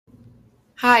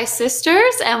Hi,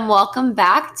 sisters, and welcome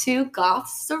back to Goth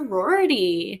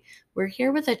Sorority. We're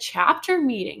here with a chapter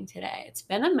meeting today. It's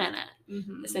been a minute.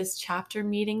 This is chapter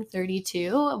meeting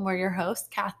 32, and we're your hosts,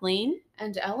 Kathleen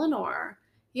and Eleanor.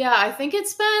 Yeah, I think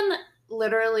it's been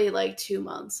literally like 2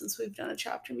 months since we've done a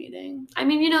chapter meeting. I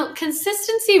mean,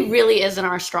 consistency really isn't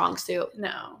our strong suit.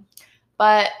 No.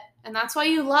 And that's why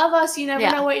you love us. You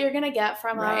never know what you're going to get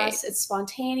from us. It's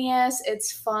spontaneous.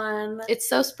 It's fun. It's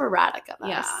so sporadic of us.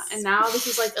 Yeah, and now this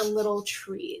is like a little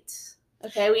treat.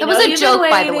 Okay, that was a joke,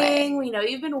 by the way. We know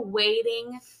you've been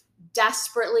waiting,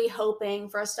 desperately hoping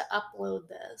for us to upload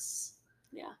this.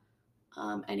 Yeah.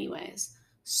 Anyways,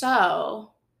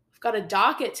 so we've got a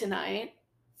docket tonight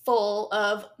full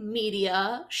of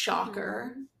media,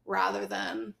 shocker, rather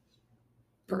than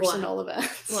personal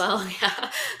events. Well, yeah.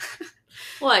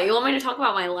 What, you want me to talk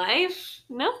about my life?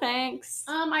 No, thanks.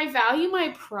 I value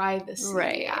my privacy,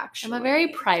 right. Actually. I'm a very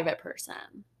private person.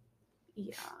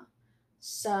 Yeah.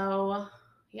 So,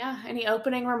 yeah, any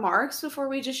opening remarks before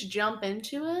we just jump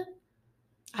into it?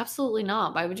 Absolutely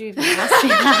not. Why would you even ask me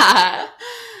that?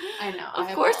 I know.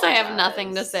 Of course I have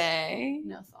nothing to say.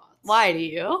 No thoughts. Why do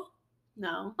you?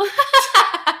 No.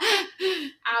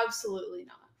 Absolutely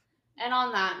not. And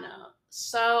on that note,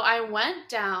 so I went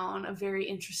down a very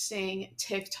interesting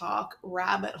TikTok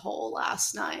rabbit hole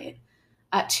last night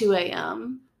at 2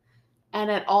 a.m. And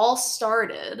it all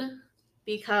started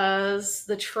because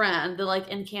the trend, the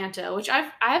Encanto, which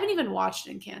I haven't even watched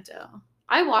Encanto.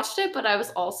 I watched it, but I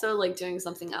was also doing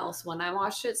something else when I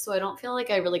watched it, so I don't feel like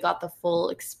I really got the full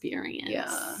experience.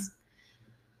 Yeah.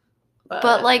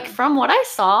 But from what I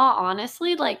saw,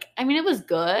 honestly, it was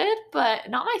good, but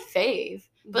not my fave.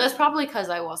 But that's probably because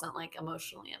I wasn't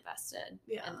emotionally invested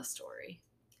in the story.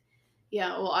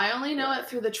 Yeah, well, I only know it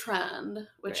through the trend,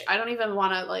 which I don't even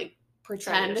want to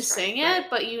pretend to sing it,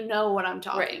 but you know what I'm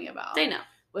talking about. They know.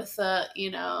 With the,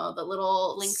 the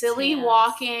little linked silly hands.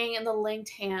 Walking and the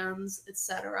linked hands,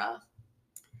 etc.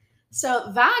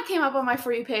 So that came up on my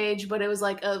For You page, but it was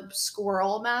a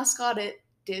squirrel mascot at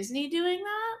Disney doing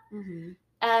that. Mm-hmm.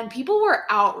 And people were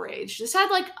outraged. This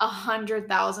had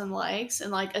 100,000 likes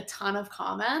and a ton of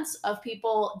comments of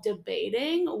people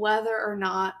debating whether or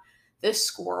not this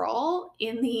squirrel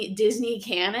in the Disney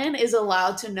canon is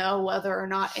allowed to know whether or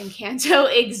not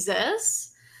Encanto exists.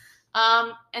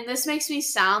 And this makes me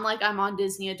sound like I'm on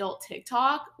Disney adult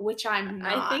TikTok, which I'm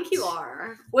not. I think you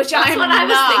are. That's what I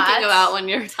was thinking about when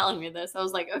you were telling me this. I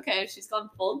was like, okay, she's gone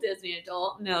full Disney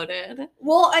adult. Noted.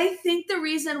 Well, I think the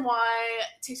reason why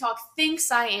TikTok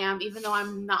thinks I am, even though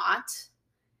I'm not,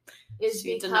 is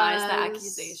she because denies the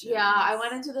accusation. Yeah, I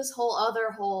went into this whole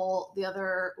other hole the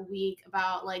other week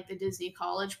about the Disney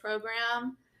college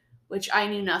program, which I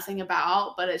knew nothing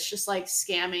about, but it's just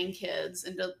scamming kids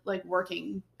into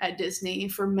working at Disney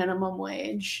for minimum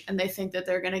wage, and they think that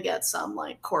they're going to get some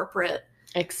corporate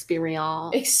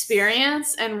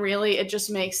experience, and really it just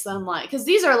makes them because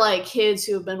these are kids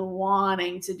who have been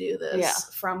wanting to do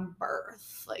this from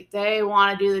birth. They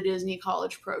want to do the Disney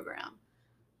college program,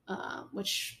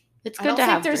 which it's good to have.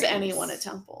 I don't think there's anyone at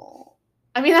Temple.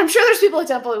 I mean, I'm sure there's people at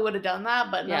Temple who would have done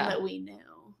that, but none that we knew.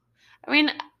 I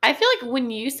mean, I feel like when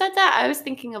you said that, I was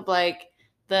thinking of the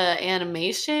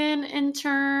animation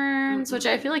interns, which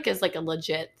I feel like is a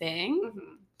legit thing.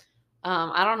 Mm-hmm.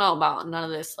 I don't know about none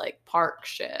of this park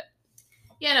shit.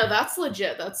 Yeah, no, that's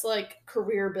legit. That's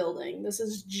career building. This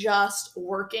is just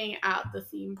working at the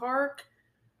theme park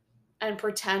and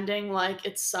pretending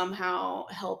it's somehow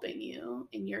helping you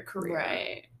in your career.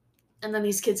 Right. And then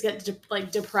these kids get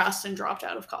depressed and drop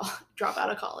out of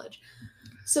college.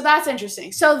 So that's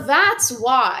interesting. So that's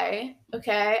why,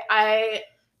 okay, I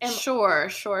am... Sure.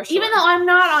 Even though I'm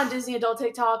not on Disney adult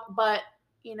TikTok, but,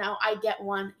 I get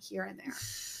one here and there.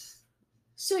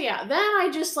 So yeah, then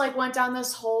I just went down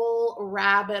this whole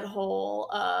rabbit hole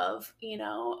of,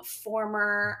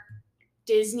 former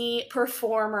Disney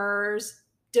performers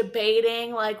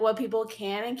debating what people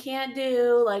can and can't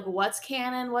do, what's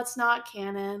canon, what's not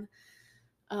canon.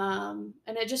 And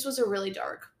it just was a really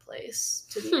dark place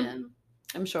to be in.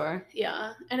 I'm sure.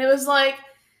 Yeah. And it was I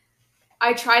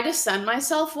tried to send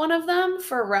myself one of them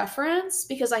for reference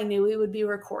because I knew we would be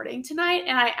recording tonight,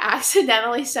 and I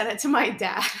accidentally sent it to my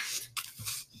dad.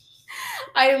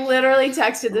 I literally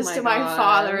texted this to my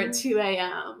father at 2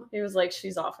 a.m. He was like,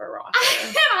 she's off her rocker.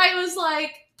 And I was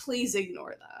like, please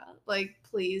ignore that.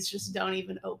 Please just don't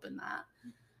even open that.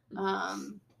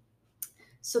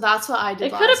 So that's what I did.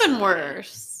 It could have been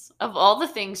worse. Of all the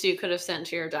things you could have sent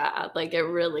to your dad, it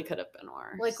really could have been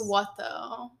worse. What,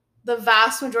 though? The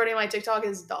vast majority of my TikTok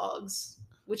is dogs,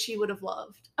 which he would have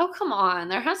loved. Oh, come on.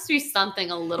 There has to be something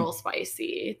a little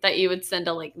spicy that you would send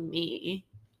to, me.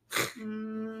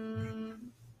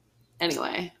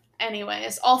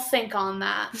 Anyways, I'll think on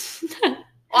that. Well,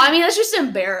 I mean, that's just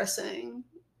embarrassing.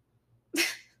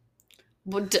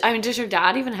 I mean, does your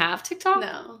dad even have TikTok?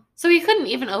 No. So he couldn't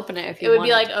even open it if he wanted. It would wanted.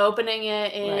 be like opening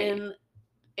it in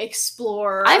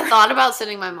Explorer. I've thought about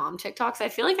sending my mom TikToks. I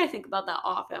feel like I think about that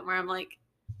often where I'm like,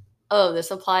 oh,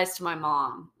 this applies to my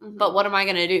mom. Mm-hmm. But what am I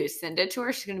going to do? Send it to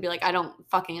her? She's going to be like, I don't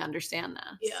fucking understand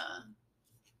this. Yeah.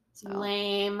 So.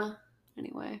 Lame.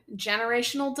 Anyway.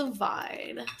 Generational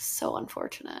divide. So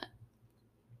unfortunate.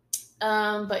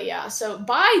 But yeah, so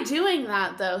by doing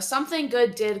that though, something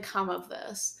good did come of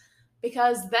this.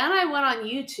 Because then I went on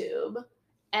YouTube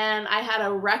and I had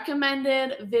a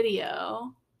recommended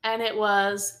video, and it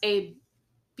was a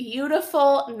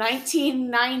beautiful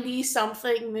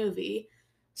 1990-something movie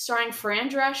starring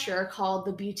Fran Drescher called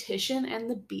The Beautician and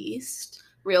the Beast.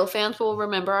 Real fans will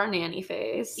remember our nanny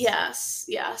phase. Yes.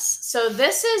 So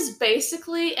this is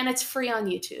basically, and it's free on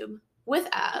YouTube with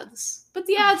ads, but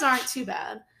the ads aren't too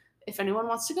bad if anyone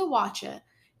wants to go watch it.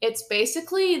 It's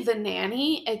basically The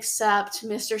Nanny, except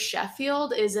Mr.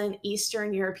 Sheffield is an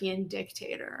Eastern European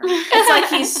dictator. It's like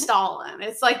he's Stalin.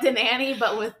 It's like The Nanny,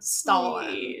 but with Stalin.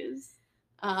 Please.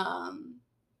 Yeah,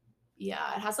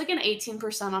 it has like an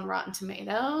 18% on Rotten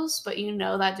Tomatoes, but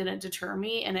that didn't deter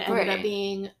me, and it ended up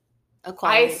being a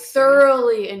quality experience.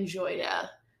 Thoroughly enjoyed it.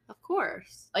 Of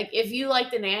course. Like, if you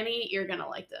like The Nanny, you're gonna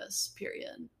like this,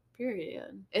 period.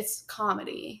 It's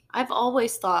comedy. I've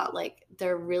always thought, like,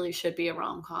 there really should be a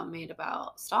rom-com made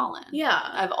about Stalin. Yeah.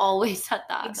 I've always said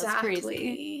that. Exactly. That's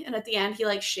crazy. And at the end, he,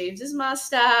 like, shaves his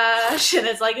mustache, and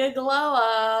it's like a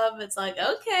glow-up. It's like,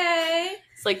 okay.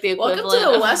 It's like the equivalent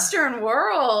Welcome to the Western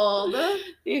world.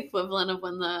 The equivalent of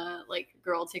when the, like,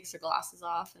 girl takes her glasses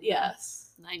off. In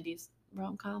yes. The 90s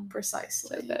rom-com.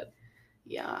 Precisely. So good.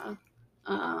 Yeah.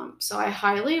 So I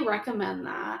highly recommend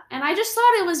that. And I just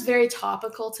thought it was very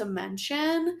topical to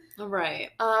mention. Right.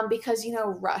 Because,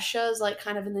 Russia is like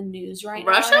kind of in the news right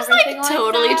now. Russia's like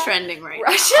totally trending right now.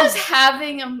 Russia's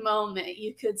having a moment,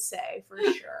 you could say, for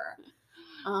sure.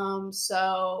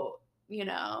 So,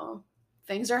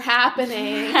 things are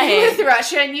happening with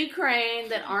Russia and Ukraine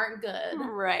that aren't good.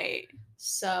 Right.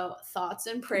 So, thoughts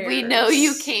and prayers. We know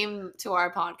you came to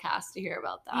our podcast to hear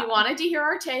about that. You wanted to hear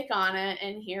our take on it,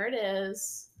 and here it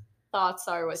is. Thoughts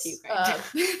are with Ukraine.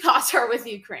 Thoughts are with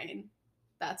Ukraine.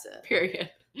 That's it. Period.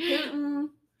 Putin,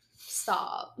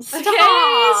 stop. Okay,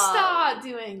 stop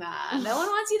doing that. No one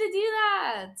wants you to do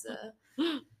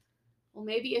that. Well,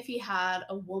 maybe if he had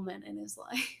a woman in his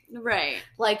life. Right.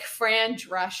 Like Fran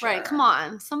Drescher. Right, come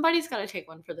on. Somebody's got to take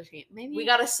one for the team. Maybe. We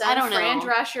got to send Fran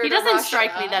Drescher He doesn't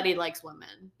strike me that he likes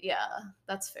women. Yeah,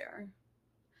 that's fair.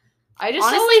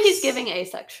 Honestly, he's giving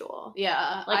asexual.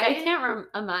 Yeah. Like, I can't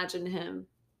imagine him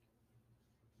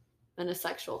in a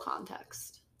sexual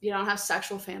context. You don't have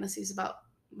sexual fantasies about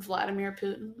Vladimir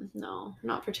Putin? No,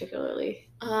 not particularly.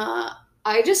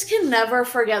 I just can never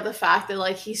forget the fact that,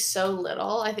 like, he's so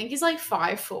little. I think he's, like,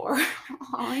 5'4".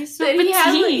 Oh, he's so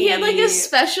petite. He had, like, a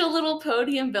special little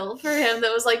podium built for him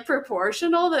that was, like,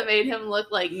 proportional that made him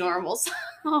look, like, normal size.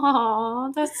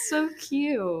 Oh, that's so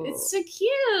cute. It's so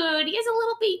cute. He has a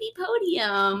little baby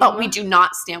podium. But we do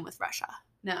not stand with Russia.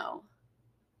 No.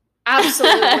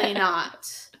 Absolutely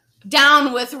not.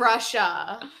 Down with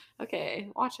Russia.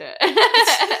 Okay, watch it.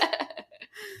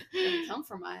 Come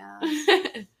for my ass.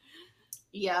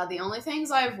 Yeah, the only things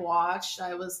I've watched,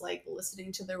 I was, like,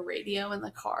 listening to the radio in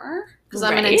the car. Because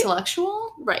I'm an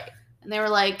intellectual. Right. And they were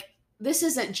like, this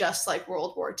isn't just, like,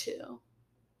 World War II.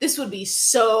 This would be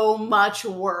so much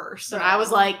worse. And I was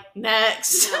like,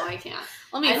 next. No, I can't.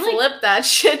 Let me flip that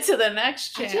shit to the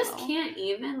next channel. I just can't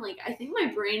even. Like, I think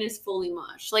my brain is fully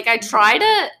mush. Like, I try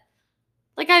to...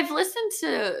 Like, I've listened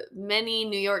to many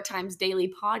New York Times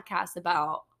daily podcasts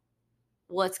about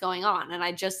what's going on. And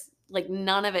I just... Like,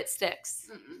 none of it sticks.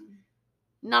 Mm-mm.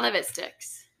 None of it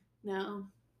sticks. No.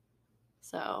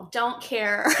 So. Don't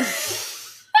care.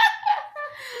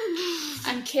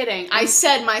 I'm kidding. I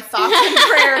said my thoughts and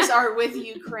prayers are with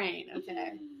Ukraine,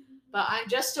 okay? But I'm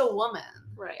just a woman.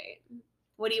 Right.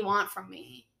 What do you want from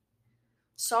me?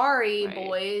 Sorry,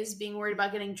 boys, being worried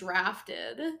about getting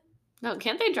drafted. No,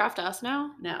 can't they draft us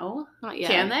now? No. Not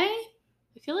yet. Can they?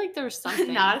 I feel like there's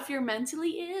something. Not if you're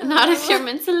mentally ill. Not if you're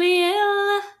mentally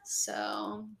ill.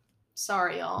 So,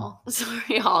 sorry, y'all. Sorry,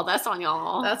 y'all. That's on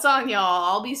y'all. That's on y'all.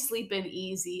 I'll be sleeping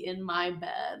easy in my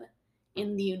bed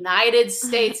in the United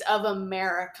States of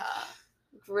America.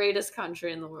 Greatest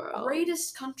country in the world.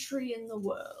 Greatest country in the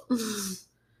world.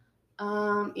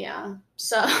 Yeah.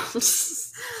 So,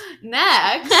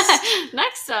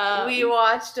 next up, we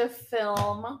watched a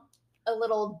film. A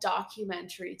little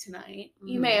documentary tonight.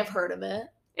 You may have heard of it.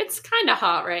 It's kind of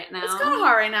hot right now. It's kind of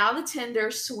hot right now. The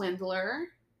Tinder swindler,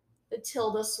 the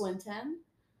Tilda Swinton.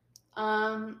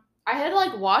 I had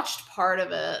like watched part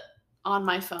of it on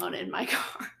my phone in my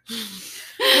car,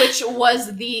 which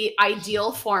was the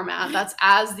ideal format. That's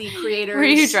as the creators. Were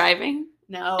you driving?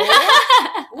 No.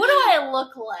 What do I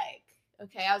look like?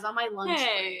 Okay, I was on my lunch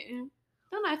break.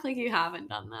 Don't act like you haven't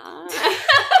done that.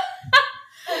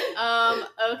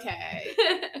 Okay.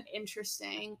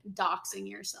 Interesting. Doxing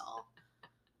yourself.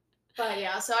 But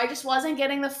yeah, so I just wasn't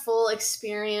getting the full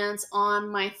experience on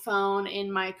my phone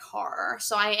in my car.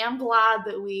 So I am glad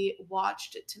that we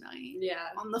watched it tonight. Yeah.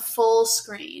 On the full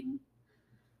screen.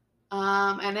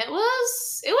 And it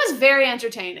was very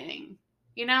entertaining.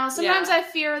 You know, sometimes I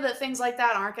fear that things like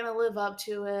that aren't going to live up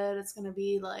to it. It's going to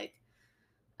be like,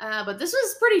 but this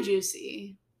was pretty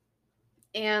juicy.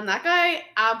 And that guy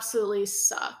absolutely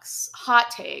sucks. Hot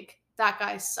take. That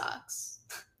guy sucks.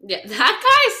 Yeah, that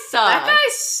guy sucks. That guy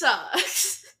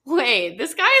sucks. Wait,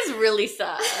 this guy is really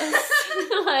sucks.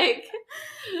 Like,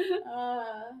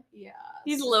 yeah.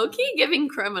 He's low-key giving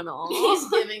criminal. He's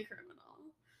giving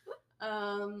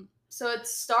criminal. So it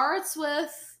starts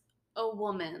with a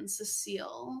woman,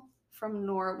 Cecile, from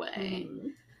Norway. Mm-hmm.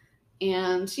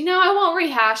 And, you know, I won't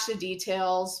rehash the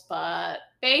details, but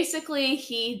basically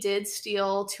he did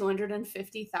steal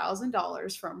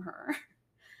 $250,000 from her.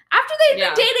 After they'd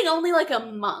been dating only like a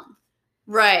month.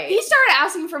 Right. He started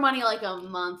asking for money like a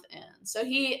month in. So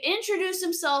he introduced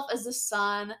himself as the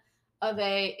son of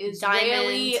a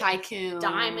Israeli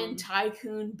diamond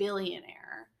tycoon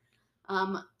billionaire,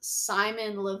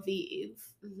 Simon Lviv.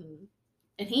 Mm-hmm.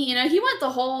 And he went the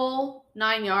whole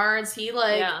 9 yards. He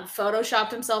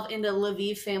photoshopped himself into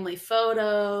Lviv family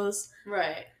photos.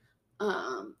 Right.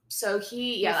 So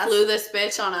he flew this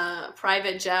bitch on a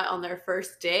private jet on their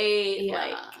first date.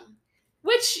 Yeah.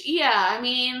 I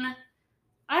mean,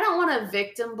 I don't want to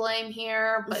victim blame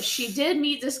here, but she did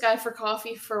meet this guy for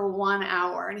coffee for 1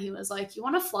 hour, and he was like, "You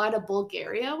want to fly to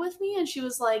Bulgaria with me?" And she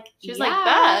was like, like,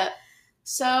 "Bet."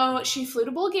 So she flew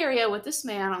to Bulgaria with this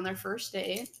man on their first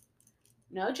date.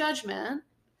 No judgment.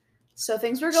 So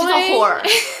things were going. She's a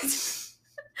whore.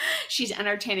 She's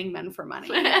entertaining men for money.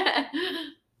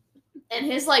 And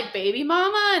his like baby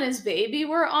mama and his baby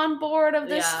were on board of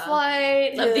this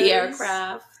flight. Of the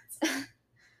aircraft.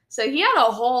 So he had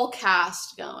a whole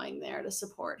cast going there to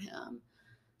support him.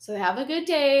 So they have a good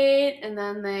date, and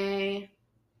then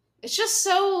it's just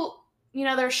so, you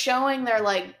know, they're showing their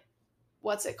like,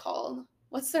 what's it called?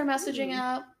 What's their messaging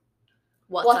app?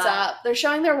 WhatsApp. They're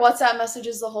showing their WhatsApp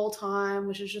messages the whole time,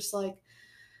 which is just like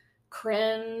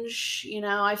cringe. You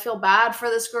know, I feel bad for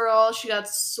this girl. She got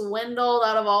swindled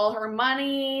out of all her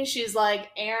money. She's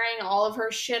like airing all of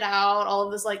her shit out, all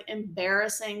of this like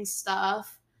embarrassing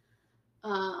stuff.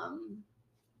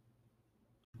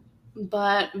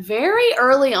 But very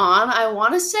early on, I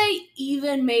want to say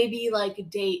even maybe like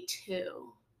date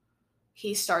 2,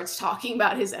 he starts talking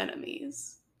about his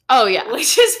enemies. Oh, yeah.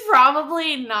 Which is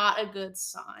probably not a good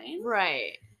sign.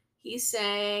 Right. He's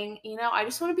saying, you know, I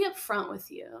just want to be upfront with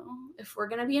you. If we're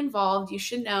going to be involved, you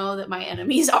should know that my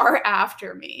enemies are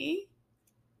after me.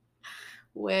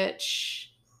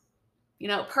 Which, you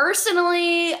know,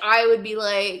 personally, I would be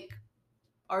like,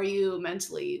 are you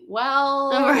mentally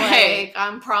well? Right. Like,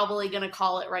 I'm probably going to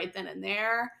call it right then and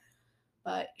there.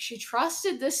 But she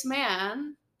trusted this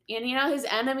man, and, you know, his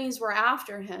enemies were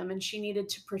after him, and she needed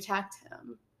to protect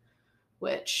him,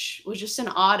 which was just an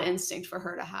odd instinct for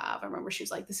her to have. I remember she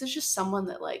was like, this is just someone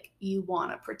that, like, you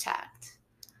want to protect.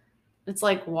 It's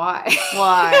like, why?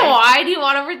 Why? Why do you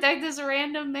want to protect this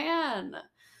random man?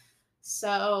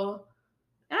 So,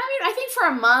 and I mean, I think for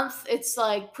a month, it's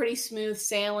like pretty smooth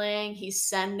sailing. He's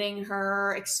sending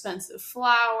her expensive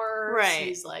flowers. Right.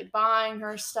 He's like buying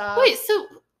her stuff. Wait, so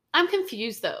I'm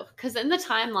confused though, because in the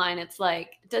timeline, it's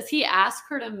like, does he ask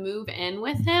her to move in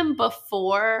with him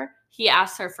before he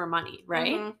asks her for money,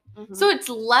 right? Mm-hmm, mm-hmm. So it's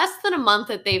less than a month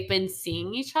that they've been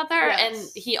seeing each other, Yes.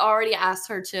 and he already asked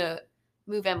her to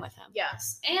move in with him.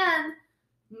 Yes. And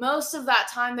most of that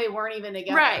time they weren't even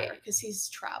together, Right. because he's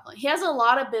traveling. He has a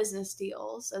lot of business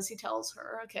deals, as he tells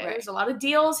her. Okay, Right. There's a lot of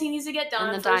deals he needs to get done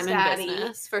In the for his diamond daddy.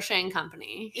 business for Shane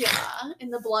Company. Yeah,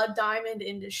 in the blood diamond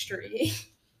industry.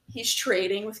 He's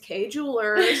trading with Kay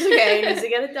Jewelers. Okay, he needs to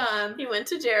get it done. He went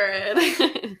to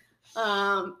Jared.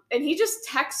 And he just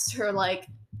texts her like,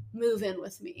 move in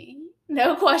with me.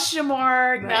 No question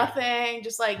mark, Right. nothing.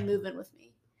 Just like, move in with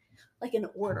me. Like an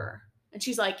order. And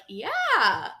she's like,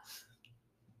 yeah.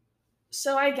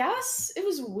 So I guess it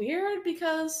was weird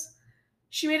because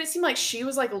she made it seem like she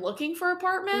was like looking for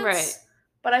apartments. Right.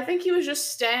 But I think he was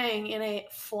just staying in a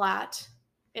flat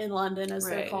in London, as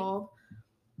they're Right. called.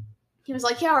 he was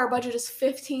like, yeah, our budget is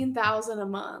 $15,000 a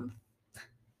month.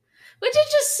 Which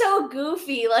is just so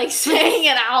goofy, like saying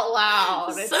it out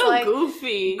loud. It's so like,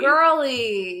 goofy.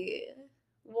 Girly,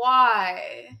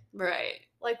 why? Right.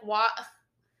 Like, why?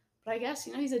 But I guess,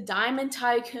 he's a diamond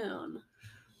tycoon.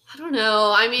 I don't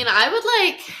know. I mean, I would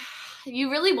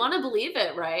you really want to believe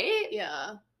it, right?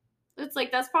 Yeah. It's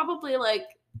like, that's probably I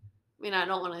mean, I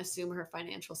don't want to assume her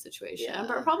financial situation, Yeah.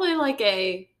 but probably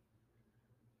a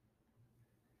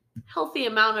healthy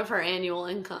amount of her annual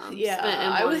income. Yeah, spent in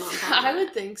I one would month on I it.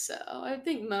 would think so. I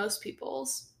think most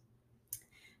people's.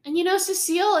 And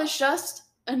Cecile is just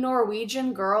a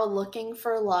Norwegian girl looking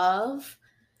for love.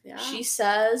 Yeah. She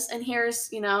says, and here's,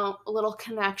 a little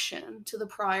connection to the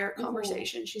prior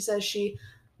conversation. She says she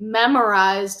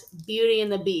memorized Beauty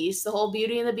and the Beast, the whole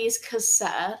Beauty and the Beast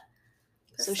cassette.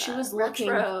 So she was looking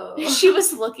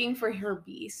for her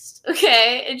beast.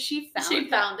 Okay. And she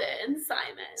found it in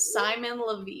Simon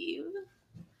Lviv.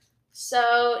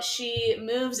 So she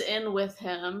moves in with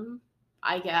him,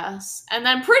 I guess. And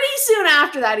then pretty soon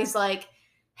after that, he's like,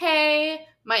 hey,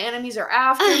 my enemies are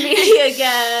after me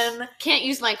again. Can't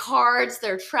use my cards.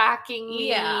 They're tracking me.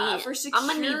 Yeah, for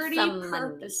security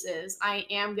purposes, I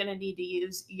am going to need to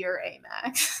use your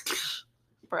Amex.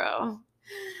 Bro.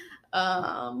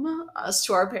 Us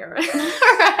to our parents.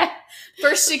 Right.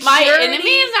 For security. My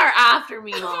enemies are after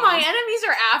me, Mom. My enemies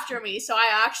are after me, so I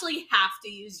actually have to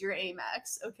use your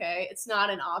Amex, okay? It's not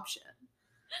an option.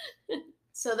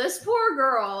 So this poor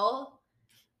girl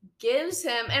gives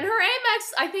him, and her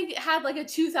Amex, I think, had a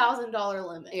 $2,000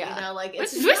 limit. Yeah.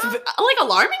 It's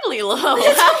alarmingly low.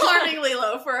 It's alarmingly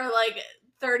low for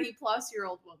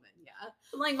 30-plus-year-old woman. Yeah.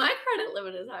 My credit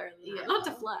limit is higher than that. Not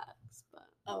to flex, but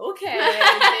okay,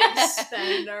 big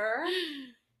spender.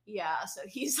 Yeah, so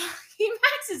he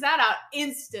maxes that out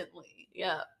instantly.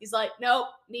 Yeah. He's like, nope,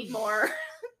 need more.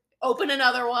 Open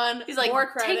another one. He's like, more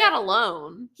credit. Take out a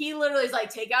loan. He literally is like,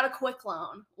 take out a quick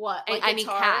loan. What? I need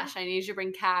cash. I need you to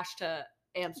bring cash to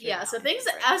Amsterdam. Yeah, so things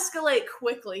escalate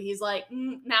quickly. He's like,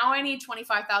 now I need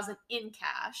 $25,000 in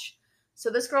cash. So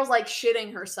this girl's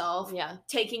shitting herself. Yeah.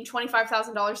 Taking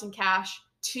 $25,000 in cash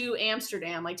to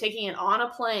Amsterdam, taking it on a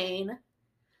plane.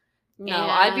 No,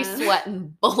 I'd be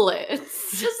sweating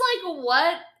bullets. Just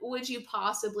what would you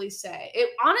possibly say? It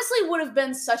honestly would have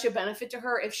been such a benefit to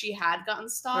her if she had gotten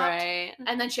stopped. Right.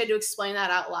 And then she had to explain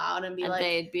that out loud and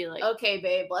they'd be like, okay,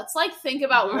 babe, let's think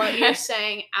about what you're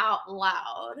saying out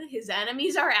loud. His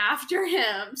enemies are after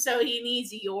him, so he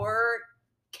needs your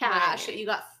cash that you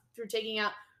got through taking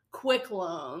out quick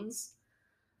loans.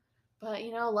 But,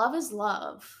 love is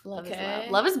love. Love is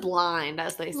love. Love is blind,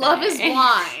 as they say. Love is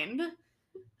blind.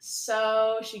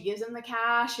 So she gives him the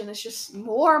cash, and it's just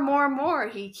more.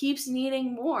 He keeps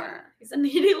needing more. He's a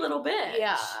needy little bitch.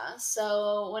 Yeah.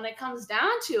 So when it comes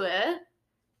down to it,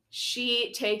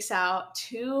 she takes out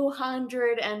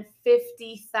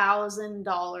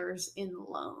 $250,000 in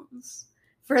loans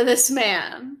for this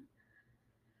man.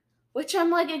 Which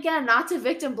I'm again, not to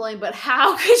victim blame, but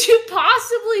how could you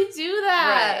possibly do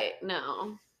that? Right.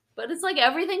 No. But it's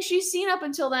everything she's seen up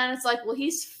until then. It's well,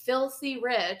 he's filthy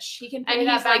rich. He can pay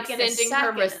that back in a second. Sending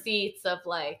her receipts of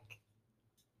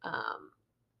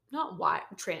not wire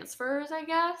transfers, I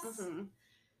guess. Mm-hmm.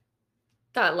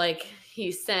 That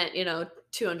he sent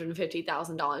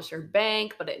 $250,000 to her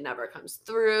bank, but it never comes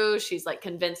through. She's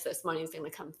convinced this money is going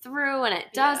to come through, and it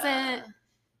doesn't. Yeah.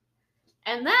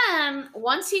 And then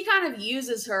once he kind of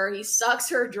uses her, he sucks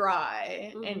her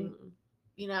dry, and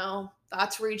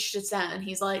that's reached its end.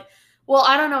 He's like, well,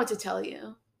 I don't know what to tell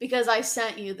you because I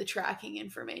sent you the tracking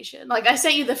information. I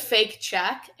sent you the fake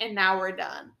check, and now we're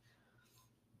done.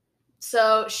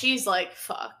 So she's like,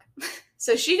 fuck.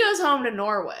 So she goes home to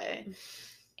Norway,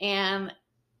 and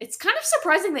it's kind of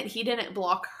surprising that he didn't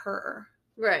block her.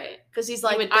 Right. Because he's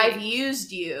like, I've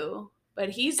used you. But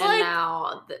he's and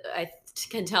now I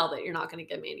can tell that you're not going to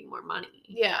give me any more money.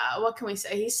 Yeah, what can we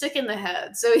say? He's sick in the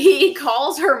head. So he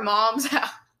calls her mom's house.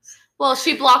 Well,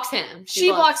 she blocks him. She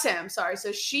blocks him, sorry.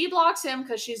 So she blocks him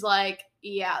because she's like,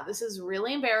 yeah, this is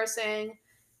really embarrassing.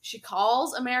 She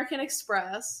calls American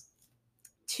Express.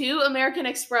 2 American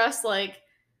Express,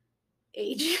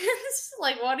 agents?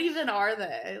 What even are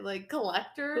they?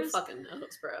 Collectors? Who fucking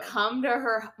knows, bro? Come to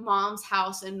her mom's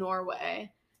house in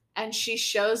Norway, and she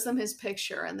shows them his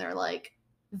picture, and they're like,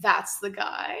 that's the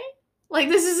guy?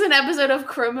 This is an episode of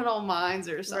Criminal Minds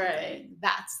or something. Right.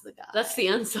 That's the guy. That's the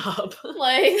unsub.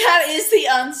 That is the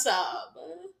unsub.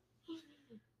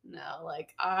 No,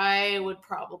 I would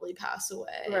probably pass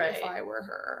away if I were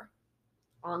her.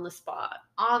 On the spot.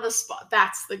 On the spot.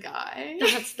 That's the guy.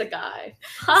 That's the guy.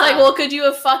 Huh. It's well, could you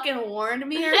have fucking warned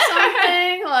me or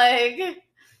something?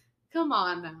 Come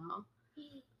on now.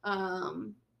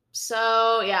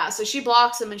 So she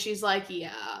blocks him and she's like,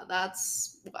 yeah,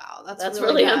 that's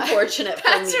really bad. unfortunate for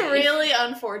That's me. really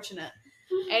unfortunate.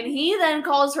 And he then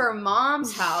calls her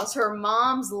mom's house, her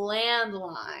mom's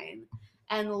landline,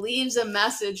 and leaves a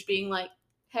message being like,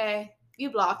 hey, you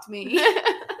blocked me. And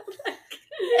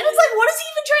it's like, what is he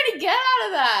even trying to get out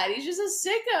of that? He's just a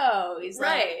sicko. He's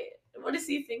right. What does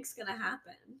he think's gonna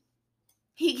happen?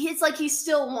 It's like he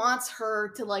still wants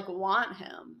her to like want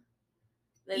him.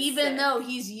 That's even sick. though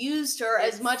he's used her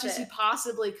That's as much as he sick.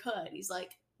 possibly could. He's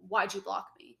like, why'd you block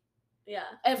me? Yeah.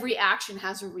 Every action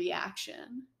has a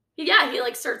reaction. Yeah, he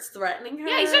like starts threatening her.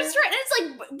 Yeah, he starts threatening. It's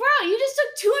like, bro, you just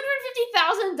took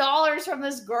 $250,000 from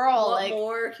this girl. What like,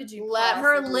 more could you let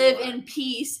her live want? in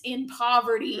peace, in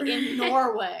poverty, in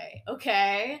Norway.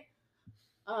 Okay.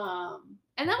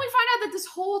 And then we find out that this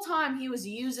whole time he was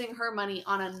using her money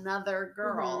on another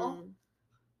girl.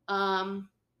 Mhm.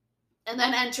 And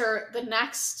then enter the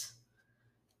next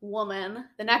woman,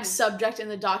 the next subject in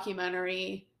the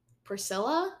documentary,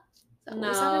 Priscilla. Is that her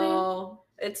name? No,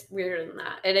 it's weirder than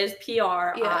that. It is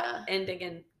PR. Yeah. Ending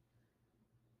in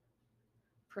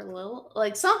Pernilla,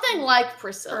 like something like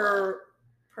Priscilla.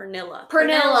 Pernilla.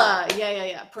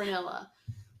 Yeah. Pernilla.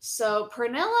 So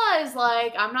Pernilla is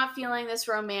like, I'm not feeling this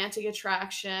romantic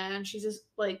attraction. She's just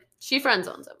like, she friend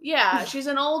zones him. Yeah, she's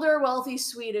an older, wealthy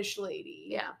Swedish lady.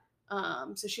 Yeah.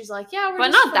 So she's like, yeah, we're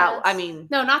but just not friends. that. I mean,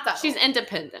 no, not that. She's old.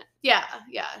 independent. Yeah.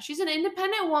 She's an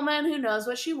independent woman who knows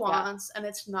what she wants, and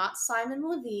it's not Simon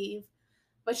Lviv,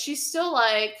 but she's still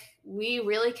like, we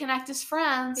really connect as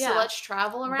friends, so let's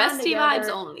travel around Bestie together. vibes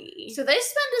only. So they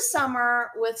spend a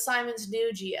summer with Simon's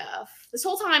new GF. This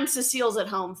whole time, Cecile's at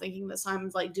home thinking that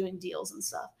Simon's like doing deals and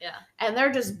stuff. Yeah. And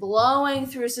they're just blowing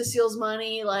through Cecile's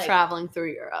money, like traveling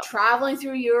through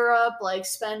Europe, like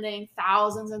spending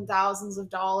thousands and thousands of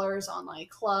dollars on like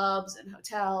clubs and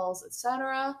hotels,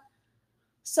 etc.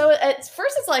 So at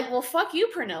first it's like, well, fuck you,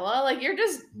 Pernilla. Like, you're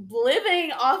just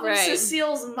living off of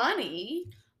Cecile's money.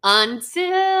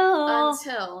 Until,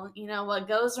 what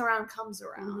goes around comes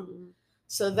around. Mm-hmm.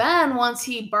 So then once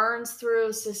he burns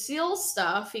through Cecile's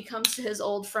stuff, he comes to his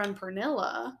old friend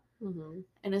Pernilla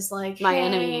and is like, hey, my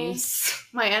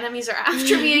enemies are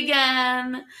after me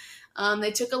again.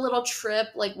 They took a little trip,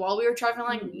 like, while we were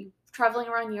traveling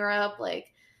around Europe, like,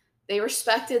 they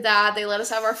respected that. They let us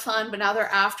have our fun, but now they're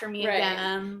after me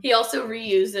again. He also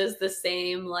reuses the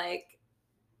same, like,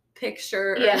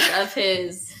 picture of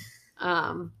his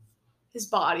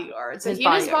bodyguard. So his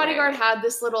bodyguard had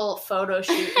this little photo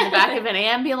shoot in the back of an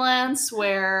ambulance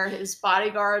where his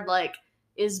bodyguard, like,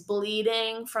 is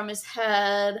bleeding from his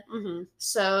head. Mm-hmm.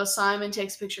 So Simon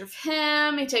takes a picture of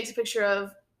him. He takes a picture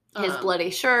of his bloody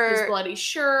shirt.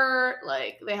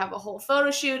 Like, they have a whole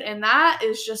photo shoot, and that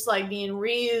is just like being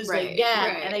reused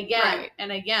again and again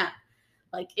and again.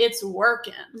 Like, it's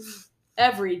working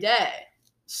every day.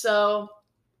 So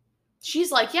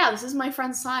she's like, yeah, this is my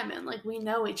friend Simon. Like, we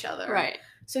know each other. Right.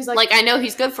 So he's like, I know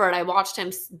he's good for it. I watched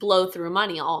him blow through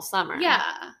money all summer.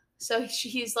 Yeah. So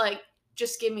he's like,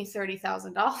 just give me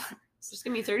 $30,000. Just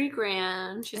give me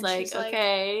 $30,000. She's like,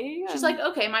 okay. She's like,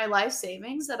 okay, my life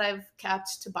savings that I've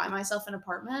kept to buy myself an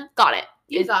apartment. Got it.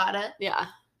 You got it. Yeah.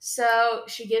 So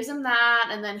she gives him that,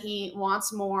 and then he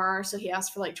wants more. So he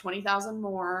asks for like $20,000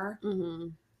 more. Mm-hmm.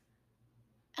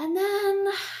 And then,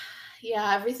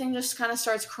 everything just kind of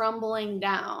starts crumbling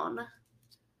down.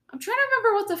 I'm trying to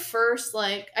remember what the first,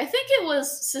 like, I think it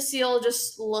was Cecile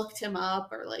just looked him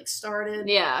up or like started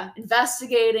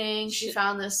investigating. She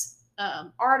found this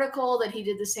article that he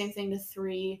did the same thing to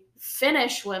 3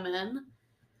 Finnish women.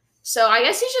 So I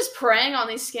guess he's just preying on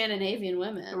these Scandinavian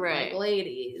women. Right. Like,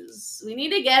 ladies, we need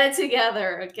to get it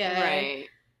together, okay?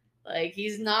 Right. Like,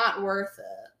 he's not worth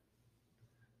it.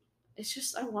 It's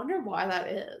just, I wonder why that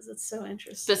is. It's so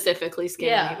interesting. Specifically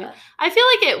Scandinavian. Yeah. I feel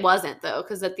like it wasn't, though,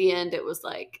 because at the end it was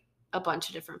like a bunch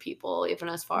of different people, even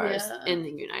as far as in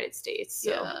the United States.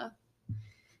 So.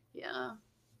 Yeah.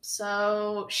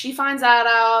 So she finds that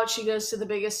out. She goes to the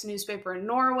biggest newspaper in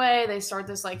Norway. They start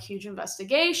this like huge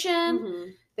investigation. Mm-hmm.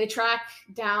 They track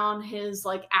down his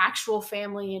like actual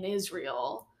family in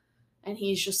Israel, and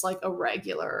he's just like a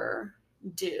regular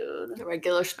dude, a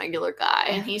regular schmegular guy.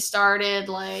 And he started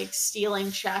like stealing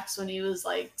checks when he was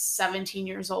like 17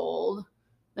 years old.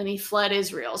 Then he fled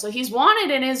Israel. So he's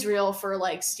wanted in Israel for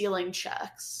like stealing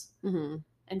checks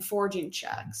and forging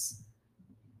checks.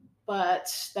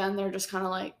 But then they're just kind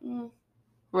of like,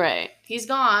 right. He's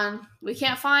gone. We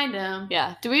can't find him.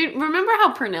 Yeah. Do we remember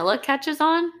how Pernilla catches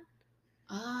on?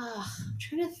 I'm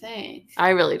trying to think. I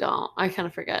really don't. I kind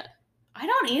of forget. I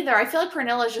don't either. I feel like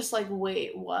Pernilla's just like,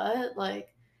 wait, what? Like,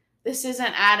 this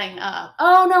isn't adding up.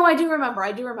 Oh, no, I do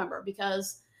remember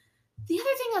because The other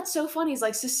thing that's so funny is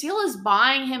like Cecile is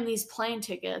buying him these plane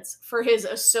tickets for his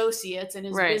associates and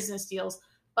his business deals,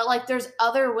 but like there's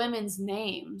other women's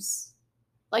names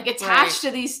like attached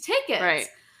to these tickets. Right.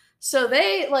 So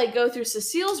they like go through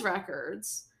Cecile's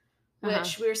records,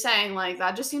 which we were saying like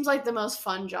that just seems like the most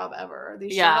fun job ever.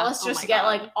 These journalists just get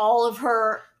like all of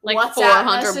her like WhatsApp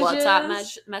 400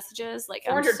 WhatsApp messages, like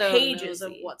 400 pages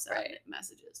of WhatsApp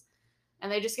messages.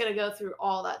 And they just get to go through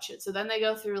all that shit. So then they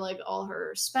go through like all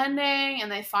her spending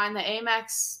and they find the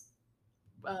Amex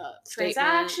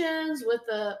transactions with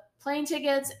the plane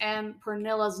tickets, and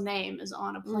Pernilla's name is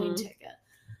on a plane ticket.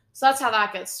 So that's how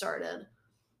that gets started.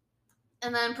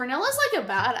 And then Pernilla's like a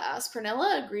badass.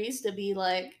 Pernilla agrees to be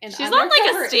like an she's not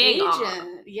like a sting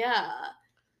agent. Yeah.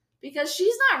 Because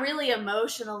she's not really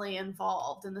emotionally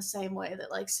involved in the same way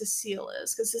that like Cecile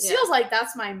is. Because Cecile's like,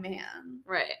 that's my man.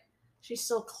 Right. She's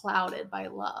still clouded by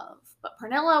love. But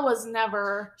Pernilla was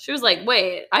never... She was like,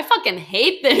 wait, I fucking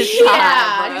hate this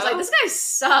guy, she was like, this guy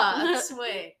sucks.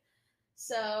 Wait.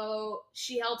 So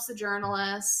she helps the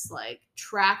journalists, like,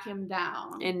 track him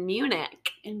down. In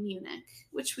Munich.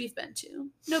 Which we've been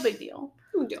to. No big deal.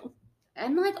 No deal.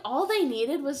 And, like, all they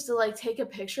needed was to, like, take a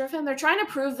picture of him. They're trying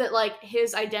to prove that, like,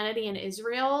 his identity in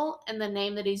Israel and the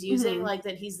name that he's using, like,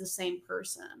 that he's the same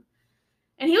person.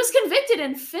 And he was convicted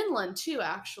in Finland, too,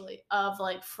 actually, of,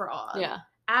 like, fraud. Yeah.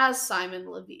 As Simon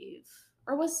Lviv.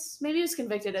 Or maybe he was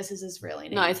convicted as his Israeli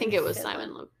name. No, I think it was Simon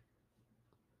Lviv.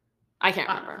 I can't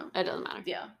remember. It doesn't matter.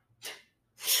 Yeah.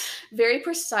 Very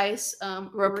precise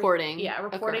reporting.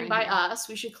 Reporting by us.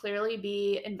 We should clearly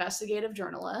be investigative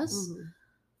journalists.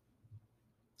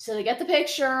 So they get the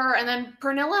picture, and then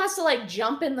Pernilla has to, like,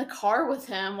 jump in the car with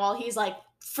him while he's, like,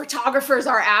 photographers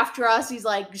are after us. He's,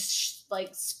 like,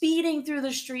 speeding through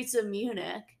the streets of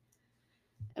Munich.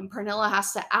 And Pernilla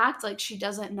has to act like she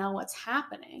doesn't know what's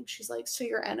happening. She's like, so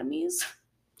your enemies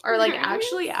are, like,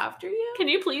 actually after you? Can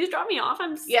you please drop me off?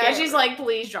 I'm scared. Yeah, she's like,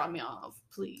 please drop me off.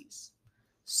 Please.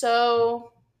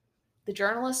 So the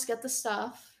journalists get the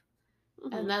stuff.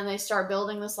 And then they start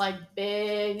building this, like,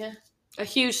 a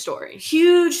huge story.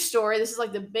 Huge story. This is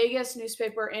like the biggest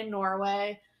newspaper in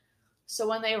Norway. So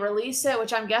when they release it,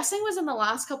 which I'm guessing was in the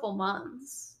last couple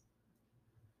months.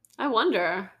 I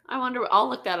wonder. I'll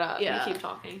look that up. Yeah. You keep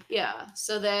talking. Yeah.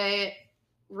 So they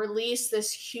release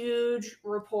this huge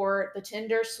report, The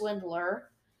Tinder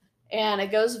Swindler, and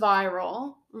it goes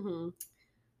viral.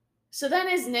 So then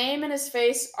his name and his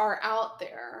face are out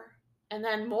there. And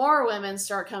then more women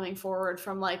start coming forward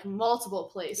from like multiple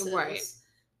places. Right.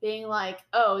 Being like,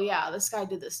 oh yeah, this guy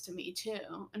did this to me too.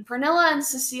 And Pernilla and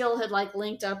Cecile had like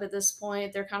linked up at this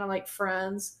point. They're kind of like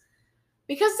friends.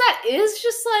 Because that is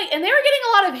just like, and they were getting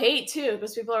a lot of hate too,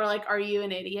 because people are like, are you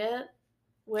an idiot?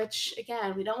 Which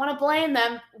again, we don't want to blame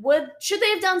them. Should they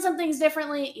have done some things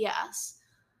differently? Yes.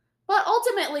 But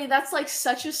ultimately, that's like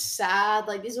such a sad,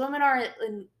 like these women are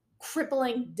in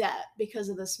crippling debt because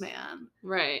of this man.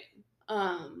 Right.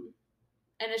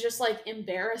 And it's just like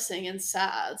embarrassing and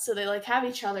sad. So they like have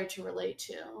each other to relate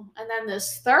to. And then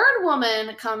this third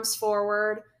woman comes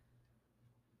forward.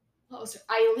 What was her?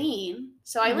 Eileen.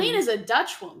 So Eileen is a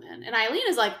Dutch woman. And Eileen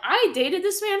is like, I dated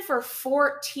this man for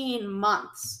 14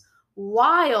 months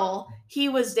while he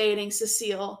was dating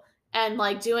Cecile and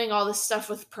like doing all this stuff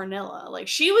with Pernilla. Like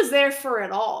she was there for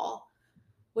it all,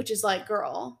 which is like,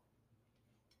 girl,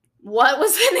 what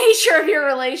was the nature of your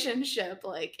relationship?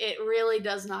 Like, it really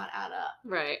does not add up.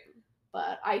 Right.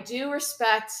 But I do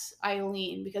respect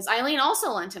Eileen because Eileen also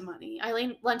lent him money.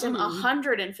 Eileen lent him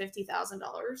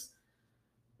 $150,000,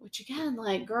 which again,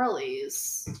 like,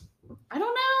 girlies, I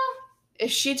don't know if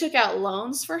she took out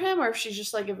loans for him or if she's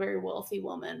just like a very wealthy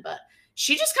woman, but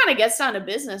she just kind of gets down to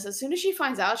business. As soon as she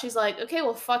finds out, she's like, okay,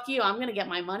 well, fuck you. I'm going to get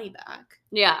my money back.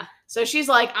 Yeah. So she's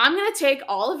like, I'm going to take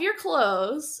all of your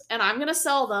clothes and I'm going to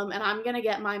sell them and I'm going to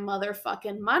get my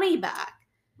motherfucking money back.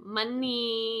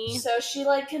 Money. So she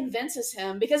like convinces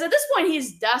him because at this point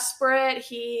he's desperate.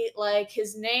 He like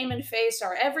his name and face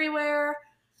are everywhere.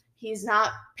 He's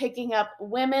not picking up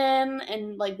women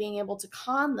and like being able to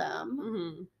con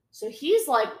them. So he's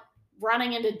like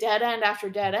running into dead end after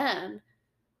dead end.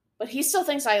 But he still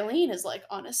thinks Eileen is, like,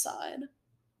 on his side.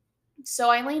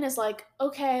 So Eileen is like,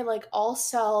 okay, like, I'll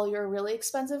sell your really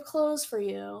expensive clothes for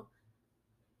you.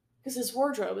 Because his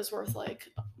wardrobe is worth, like,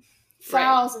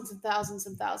 thousands and thousands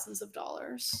and thousands of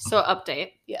dollars. So,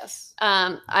 update. Yes.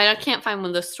 I can't find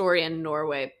when the story in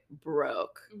Norway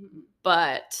broke.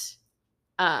 But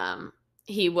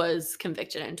he was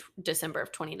convicted in December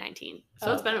of 2019.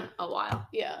 So, it's been a while.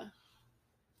 Yeah.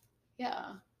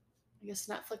 Yeah. I guess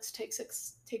Netflix takes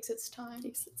its time.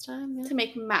 Takes its time, yeah. To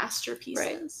make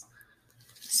masterpieces.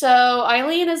 Right. So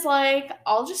Eileen is like,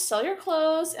 I'll just sell your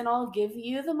clothes and I'll give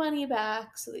you the money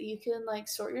back so that you can like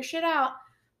sort your shit out.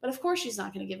 But of course she's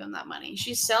not going to give him that money.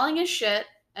 She's selling his shit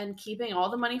and keeping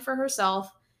all the money for herself.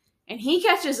 And he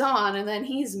catches on and then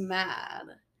he's mad.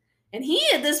 And he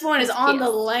at this point is on the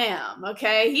lam,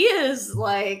 okay? He is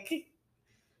like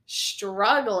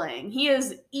struggling. He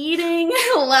is eating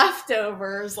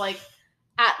leftovers like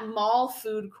at mall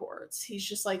food courts. He's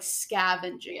just like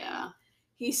scavenging. Yeah.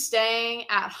 He's staying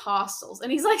at hostels.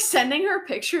 And he's like sending her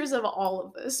pictures of all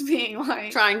of this, being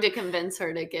like trying to convince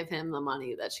her to give him the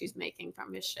money that she's making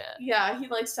from his shit. Yeah, he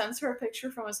like sends her a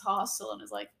picture from his hostel and is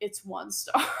like, it's 1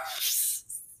 star.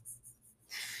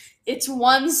 It's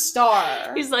 1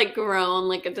 star. He's like grown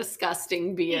like a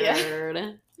disgusting beard.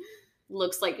 Yeah.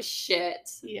 Looks like shit.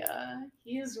 Yeah,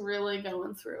 he's really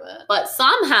going through it. But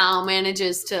somehow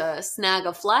manages to snag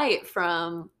a flight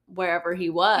from wherever he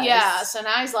was. Yeah, so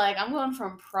now he's like, I'm going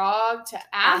from Prague to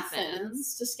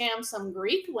Athens to scam some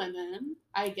Greek women,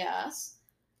 I guess.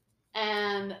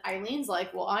 And Eileen's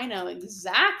like, well, I know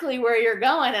exactly where you're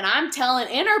going, and I'm telling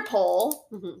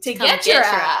Interpol to get your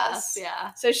ass.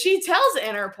 Yeah. So she tells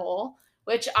Interpol,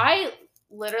 which I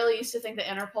literally used to think that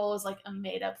Interpol was like a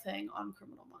made-up thing on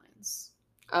Criminal Minds.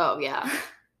 Oh, yeah.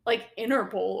 Like,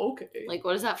 Interpol, okay. Like,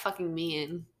 what does that fucking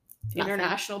mean?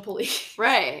 International Police.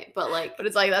 Right, but like... But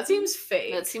it's like, that seems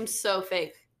fake. That seems so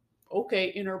fake.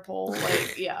 Okay, Interpol,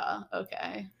 like, yeah,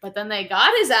 okay. But then they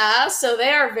got his ass, so they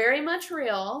are very much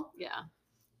real. Yeah.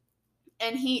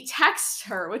 And he texts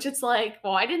her, which it's like,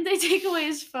 why didn't they take away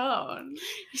his phone?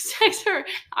 He texts her,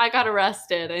 I got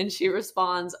arrested, and she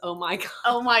responds, oh my God.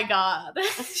 Oh my God.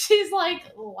 She's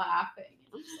like laughing.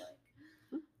 And she's like,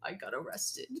 I got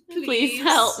arrested. Please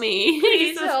help me.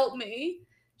 Please help me.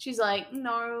 She's like,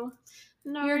 no,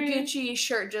 your Gucci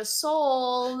shirt just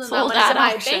sold. And that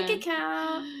money's in my bank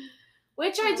account.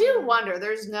 Which I do wonder.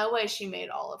 There's no way she made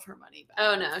all of her money back.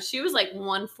 Oh, no. She was like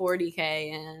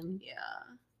 $140K in. Yeah.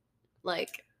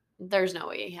 Like, there's no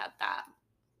way he had that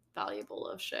valuable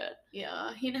of shit.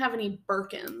 Yeah. He didn't have any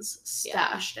Birkins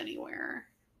stashed anywhere.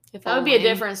 If that would be a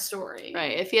different story.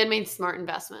 Right. If he had made smart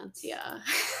investments. Yeah.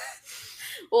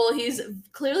 Well, he's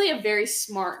clearly a very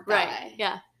smart guy. Right.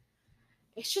 Yeah.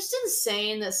 It's just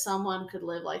insane that someone could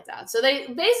live like that. So they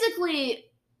basically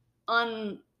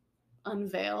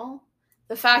unveil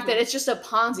the fact that it's just a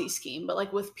Ponzi scheme, but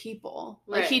like with people.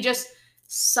 Like he just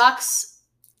sucks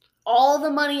all the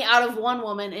money out of one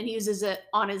woman and uses it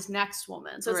on his next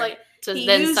woman. So it's like to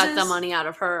then suck the money out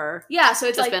of her. Yeah, so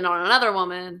it's to spend on another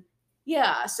woman.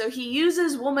 Yeah, so he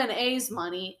uses woman A's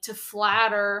money to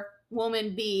flatter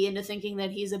woman B into thinking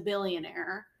that he's a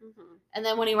billionaire. Mm-hmm. And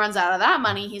then when he runs out of that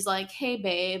money, he's like, hey,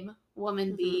 babe,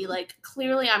 woman B, like,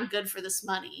 clearly I'm good for this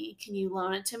money. Can you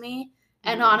loan it to me?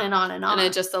 And on and on and on. And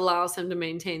it just allows him to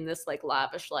maintain this, like,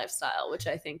 lavish lifestyle, which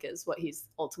I think is what he's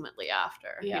ultimately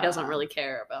after. Yeah. He doesn't really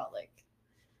care about, like,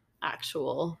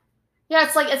 actual Yeah,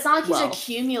 it's like, it's not like he's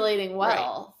accumulating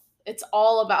wealth. Right. It's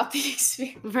all about the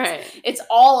experience. Right. It's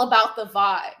all about the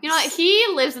vibe. You know what? He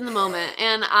lives in the moment,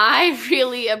 and I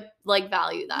really, like,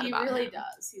 value that about him. He really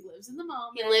does. He lives in the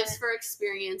moment. He lives for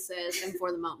experiences and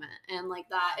for the moment. And, like,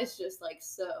 that is just, like,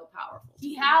 so powerful.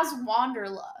 He has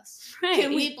wanderlust. Right.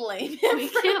 Can we blame him? We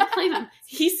can't blame him.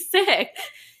 He's sick.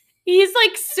 He's,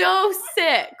 like, so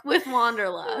sick with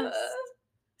wanderlust.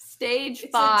 Stage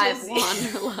 5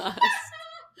 wanderlust.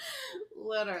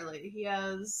 Literally, he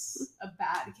has a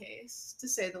bad case, to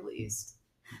say the least.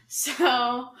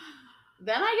 So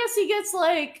then I guess he gets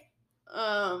like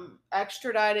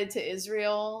extradited to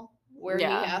Israel, where he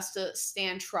has to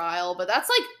stand trial. But that's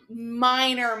like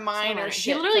minor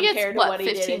shit. He literally gets what,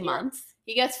 15 months?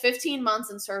 He gets 15 months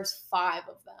and serves 5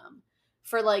 of them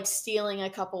for like stealing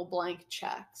a couple blank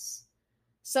checks.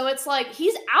 So it's like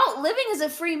he's out living as a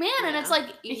free man, and it's like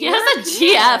he has a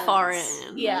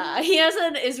GFRN. Yeah, he has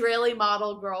an Israeli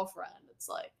model girlfriend. It's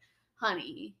like,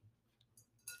 honey,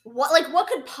 what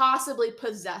could possibly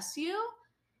possess you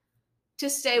to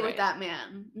stay with that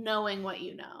man, knowing what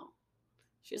you know?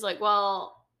 She's like,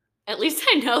 well, at least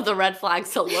I know the red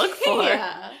flags to look for.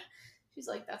 Yeah. She's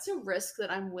like, that's a risk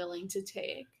that I'm willing to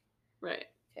take. Right.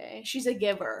 Okay. She's a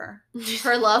giver.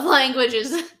 Her love language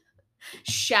is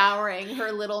showering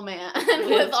her little man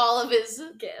with all of his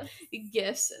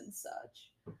gifts and such.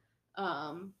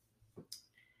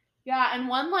 Yeah, and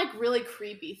one like really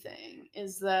creepy thing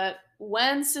is that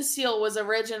when Cecile was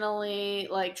originally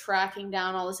like tracking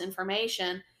down all this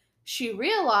information, she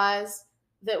realized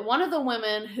that one of the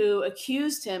women who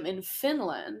accused him in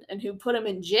Finland and who put him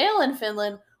in jail in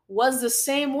Finland was the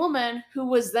same woman who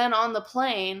was then on the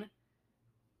plane,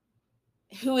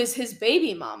 who is his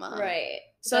baby mama. Right.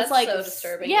 So That's it's like, so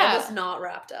disturbing. Yeah. It was not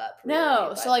wrapped up. No.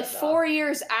 Really, So like 4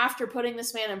 years after putting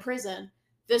this man in prison,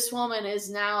 this woman is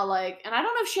now like, and I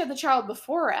don't know if she had the child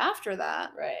before or after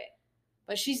that. Right.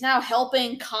 But she's now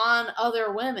helping con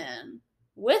other women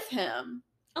with him.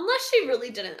 Unless she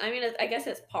really didn't. I mean, I guess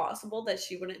it's possible that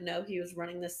she wouldn't know he was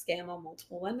running this scam on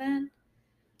multiple women.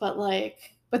 But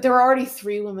there were already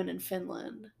 3 women in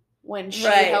Finland when she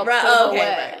helped put him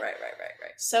away. Right.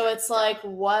 So it's like,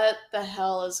 what the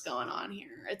hell is going on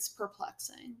here? It's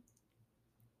perplexing.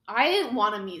 I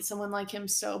want to meet someone like him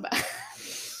so bad.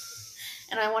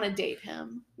 And I want to date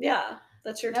him. Yeah,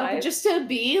 that's your type. But just to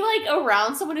be like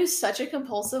around someone who's such a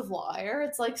compulsive liar,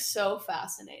 it's like so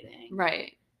fascinating.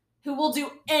 Right. Who will do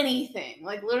anything,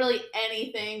 like literally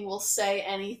anything, will say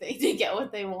anything to get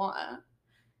what they want.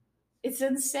 It's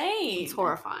insane. It's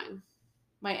horrifying.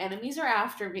 My enemies are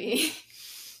after me.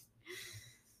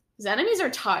 His enemies are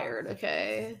tired,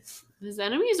 okay? His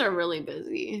enemies are really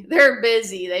busy. They're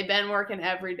busy. They've been working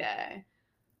every day.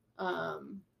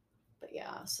 But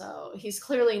yeah, so he's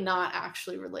clearly not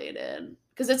actually related.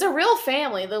 Because it's a real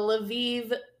family. The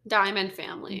Lviv Diamond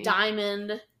family.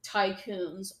 Diamond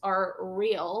tycoons are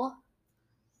real.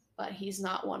 But he's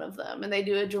not one of them. And they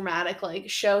do a dramatic, like,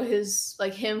 show his,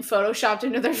 like, him photoshopped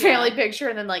into their family picture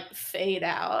and then, like, fade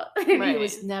out. And he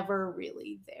was never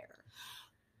really there.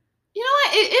 You know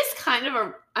what? It is kind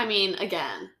of I mean,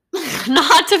 again,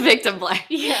 not to victim blame.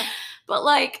 Yeah. But,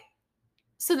 like,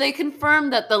 so they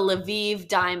confirmed that the Lviv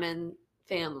Diamond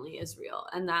family is real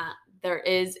and that there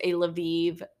is a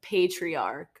Lviv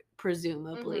patriarch,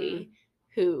 presumably,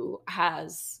 who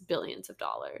has billions of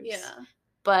dollars. Yeah.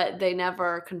 But they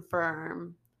never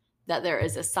confirm that there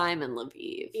is a Simon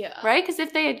Lviv. Yeah. Right? Because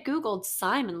if they had Googled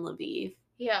Simon Lviv.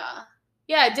 Yeah.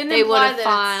 Yeah, it didn't they would have that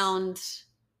found...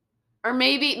 Or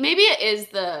maybe it is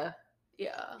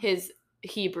his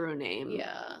Hebrew name.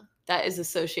 Yeah. That is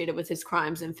associated with his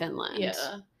crimes in Finland.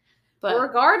 Yeah. But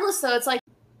regardless, though, it's like,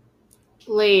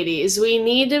 ladies, we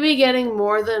need to be getting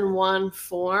more than one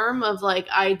form of, like,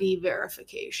 ID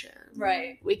verification.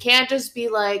 Right. We can't just be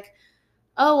like,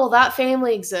 oh, well, that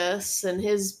family exists and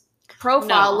his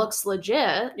profile looks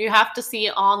legit. You have to see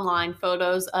online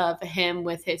photos of him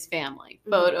with his family,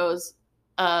 photos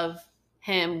of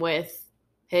him with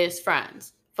his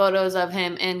friends, photos of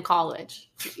him in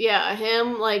college. Yeah,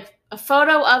 him, like, a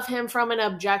photo of him from an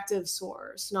objective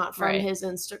source, not from his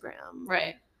Instagram.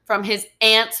 Right. From his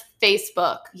aunt's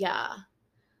Facebook. Yeah.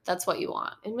 That's what you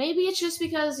want. And maybe it's just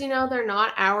because, you know, they're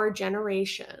not our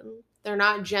generation. They're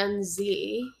not Gen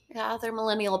Z. Yeah, they're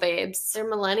millennial babes. They're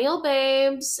millennial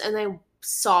babes, and they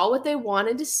saw what they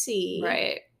wanted to see.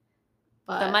 Right.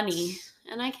 But the money.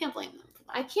 And I can't blame them for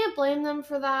that. I can't blame them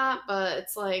for that, but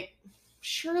it's like,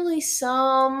 surely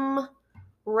some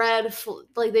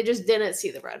like, they just didn't see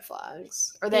the red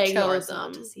flags. Or they ignored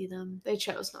them. Not to see them. They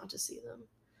chose not to see them.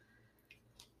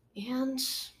 And,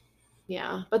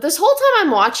 yeah. But this whole time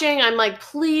I'm watching, I'm like,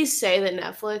 please say that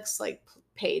Netflix, like,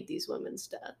 paid these women's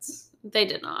debts. They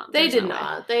did not. They did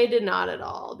not. They did not at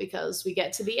all, because we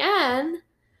get to the end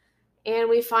and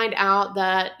we find out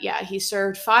that, he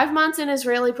served 5 months in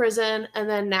Israeli prison and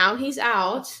then now he's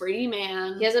out. Free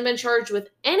man. He hasn't been charged with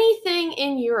anything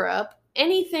in Europe,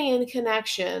 anything in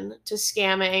connection to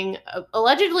scamming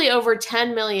allegedly over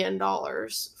 $10 million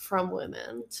from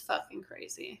women. It's fucking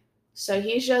crazy. So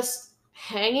he's just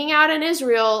hanging out in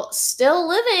Israel, still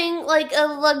living like a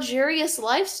luxurious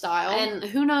lifestyle. And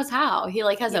who knows how? He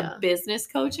like has a business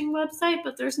coaching website,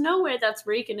 but there's no way that's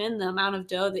raking in the amount of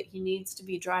dough that he needs to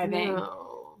be driving,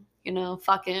 you know,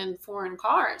 fucking foreign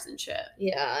cars and shit.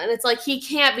 Yeah, and it's like he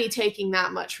can't be taking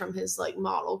that much from his like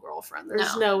model girlfriend.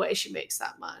 There's no way she makes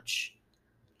that much.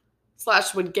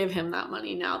 Slash would give him that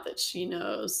money now that she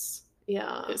knows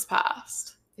his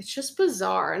past. It's just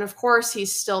bizarre. And of course, he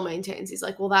still maintains. He's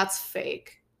like, well, that's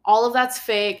fake. All of that's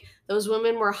fake. Those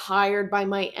women were hired by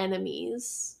my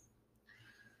enemies.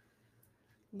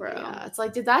 Bro. Yeah, it's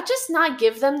like, did that just not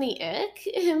give them the ick?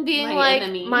 Him being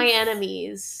my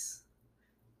enemies.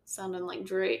 Sounding like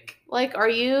Drake. Like, are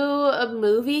you a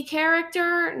movie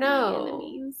character? No. My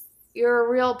enemies. You're a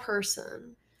real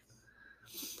person.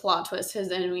 Plot twist,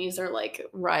 his enemies are like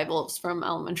rivals from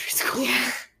elementary school.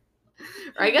 Yeah.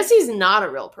 Or I guess he's not a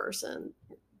real person,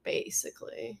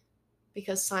 basically,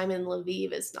 because Simon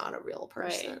Lviv is not a real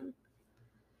person. Right.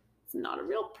 It's not a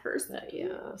real person.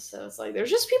 Yeah, so it's like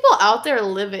there's just people out there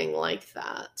living like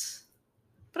that.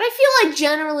 But I feel like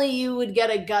generally you would get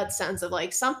a gut sense of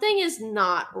like something is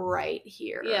not right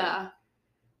here. Yeah.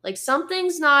 Like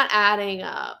something's not adding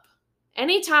up.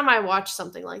 Anytime I watch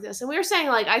something like this, and we were saying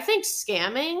like I think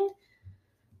scamming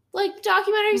Like,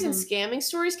 documentaries and scamming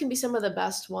stories can be some of the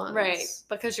best ones. Right.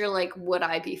 Because you're like, would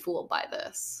I be fooled by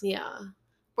this? Yeah.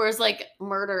 Whereas, like,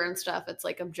 murder and stuff, it's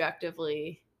like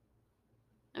objectively.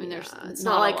 I mean, there's it's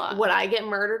not like, would I get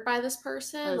murdered by this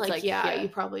person? Like, yeah, you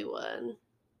probably would.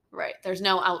 Right. There's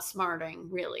no outsmarting,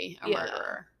 really, a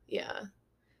murderer. Yeah.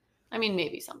 I mean,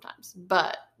 maybe sometimes,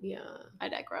 but yeah, I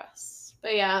digress.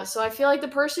 But yeah, so I feel like the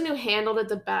person who handled it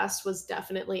the best was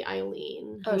definitely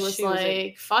Eileen. Who was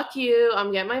like, fuck you,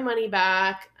 I'm getting my money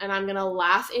back, and I'm going to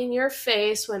laugh in your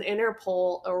face when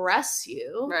Interpol arrests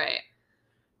you. Right.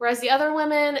 Whereas the other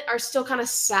women are still kind of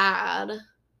sad.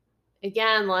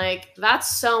 Again, like,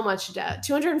 that's so much debt.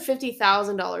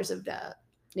 $250,000 of debt.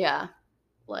 Yeah.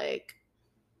 Like,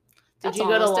 did you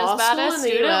go to law school in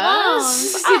the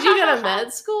US? Did you go to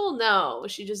med school? No.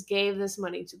 She just gave this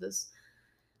money to this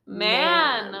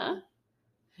man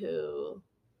who,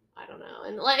 I don't know.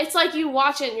 And it's like you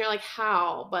watch it and you're like,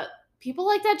 how? But people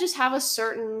like that just have a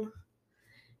certain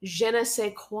je ne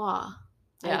sais quoi,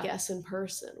 I guess, in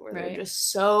person, where they're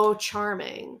just so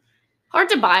charming. Hard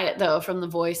to buy it, though, from the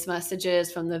voice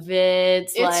messages, from the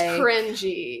vids. It's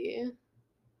cringy.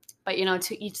 But, you know,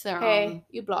 to each their own. Hey,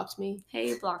 you blocked me. Hey,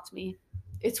 you blocked me.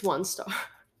 It's 1 star.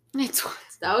 It's 1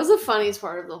 star. That was the funniest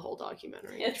part of the whole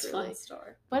documentary. It's really 1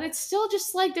 star. But it's still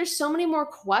just like, there's so many more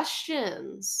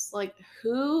questions. Like,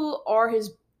 who are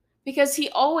his... Because he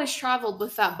always traveled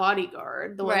with that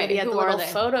bodyguard. The one that he had the little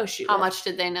photo shoot. How much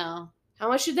did they know? How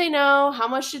much did they know? How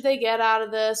much did they get out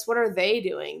of this? What are they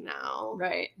doing now?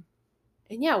 Right.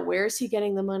 And yeah, where is he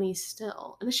getting the money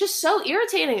still? And it's just so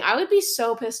irritating. I would be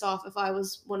so pissed off if I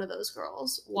was one of those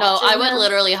girls. No, I would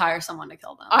literally hire someone to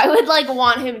kill them. I would, like,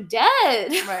 want him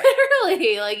dead. Right.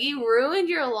 Literally. Like, he ruined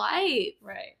your life.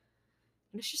 Right.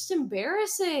 And it's just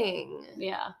embarrassing.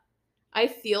 Yeah. I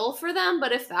feel for them,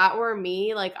 but if that were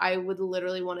me, like, I would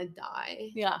literally want to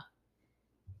die. Yeah.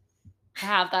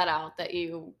 Have that out that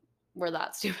you were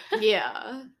that stupid.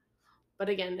 Yeah. But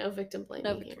again, no victim blaming.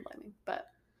 No victim blaming, but...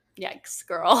 Yikes,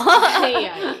 girl.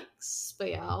 Yikes. But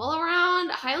yeah, all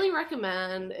around, highly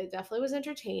recommend. It definitely was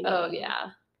entertaining. Oh,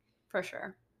 yeah. For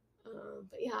sure.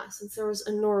 But yeah, since there was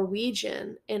a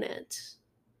Norwegian in it,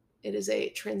 it is a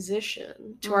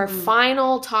transition to our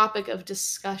final topic of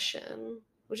discussion,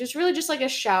 which is really just like a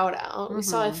shout out. We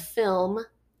saw a film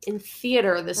in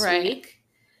theater this week,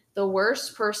 The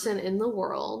Worst Person in the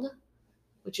World,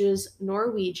 which is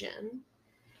Norwegian.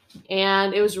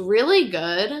 And it was really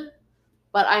good.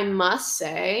 But I must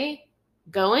say,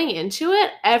 going into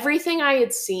it, everything I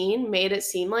had seen made it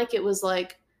seem like it was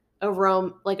like a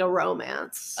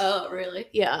romance. Oh, really?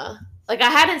 Yeah. Like, I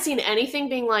hadn't seen anything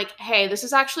being like, hey, this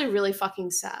is actually really fucking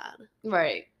sad.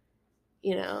 Right.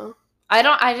 You know? I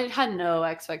had no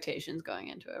expectations going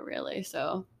into it, really,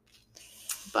 so.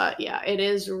 But yeah, it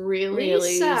is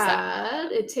really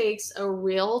sad. It takes a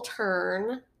real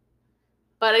turn.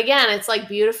 But again, it's like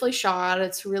beautifully shot.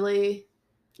 It's really...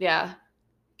 Yeah.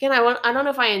 Again, I don't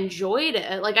know if I enjoyed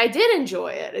it. Like, I did enjoy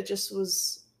it. It just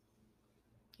was,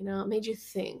 you know, it made you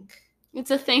think.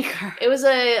 It's a thinker. It was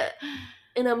an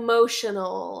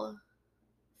emotional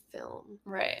film.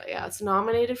 Right. But yeah, it's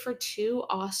nominated for 2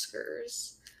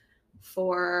 Oscars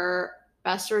for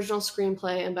Best Original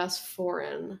Screenplay and Best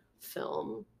Foreign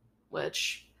Film,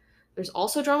 which there's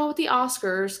also drama with the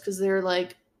Oscars because they're,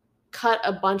 like, cut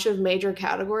a bunch of major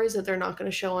categories that they're not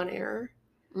going to show on air.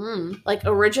 Like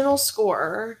original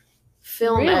score,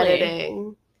 film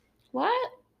editing.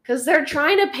 What? Because they're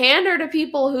trying to pander to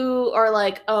people who are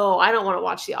like, oh, I don't want to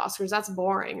watch the Oscars. That's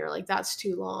boring. Or like, that's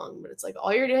too long. But it's like,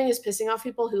 all you're doing is pissing off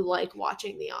people who like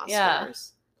watching the Oscars. Yeah.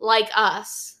 Like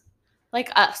us.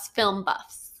 Like us, film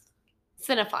buffs.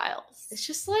 Cinephiles. It's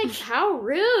just like, how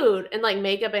rude. And like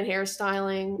makeup and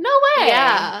hairstyling. No way.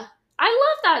 Yeah. I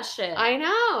love that shit. I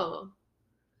know.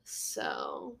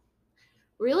 So...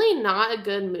 really not a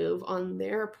good move on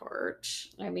their part.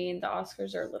 I mean, the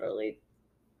Oscars are literally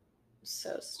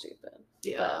so stupid.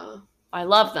 Yeah. I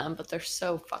love them, but they're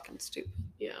so fucking stupid.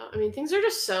 Yeah. I mean, things are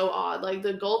just so odd. Like,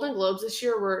 the Golden Globes this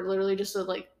year were literally just a,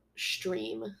 like,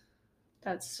 stream.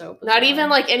 That's so bizarre. Not even,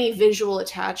 like, any visual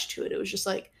attached to it. It was just,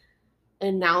 like,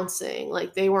 announcing.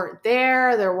 Like, they weren't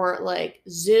there. There weren't, like,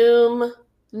 Zoom.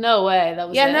 No way. That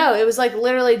was no, it was like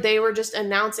literally they were just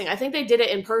announcing. I think they did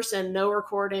it in person, no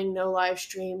recording, no live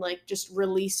stream, like just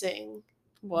releasing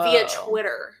via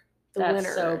Twitter the winners.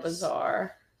 That's so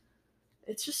bizarre.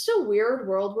 It's just a weird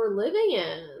world we're living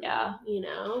in. Yeah. You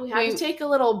know, we have to take a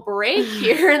little break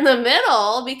here in the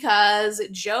middle because,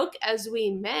 joke as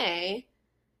we may,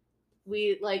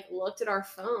 we like looked at our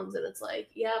phones and it's like,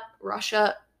 yep,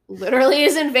 Russia literally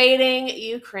is invading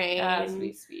Ukraine. As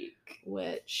we speak.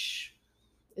 Which...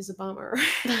 is a bummer.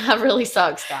 That really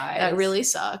sucks, guys. That really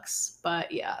sucks.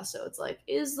 But yeah, so it's like,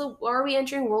 are we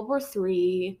entering World War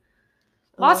III?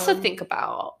 Lots to think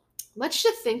about. Much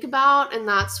to think about, and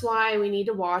that's why we need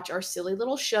to watch our silly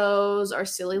little shows, our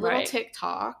silly little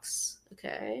TikToks,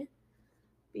 okay?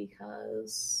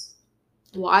 Because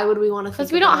why would we want to?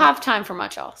 Because we don't have time for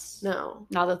much else. No.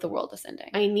 Now that the world is ending.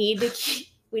 We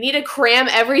need to cram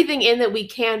everything in that we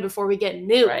can before we get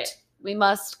nuked. Right. We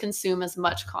must consume as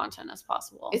much content as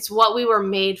possible. It's what we were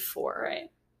made for.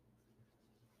 Right.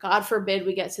 God forbid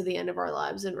we get to the end of our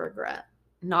lives and regret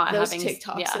not those having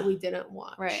TikToks that we didn't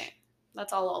watch. Right.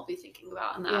 That's all I'll be thinking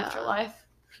about in the afterlife.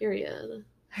 Period.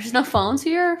 There's no phones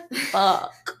here?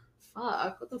 Fuck.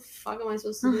 What the fuck am I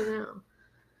supposed to do now?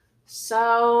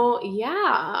 So,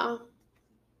 yeah.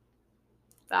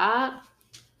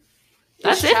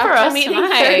 That's it for us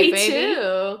tonight, 32.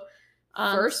 Baby.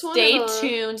 First one. Stay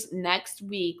tuned next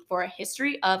week for a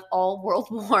history of all world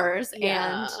wars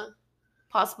and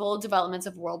possible developments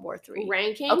of World War III.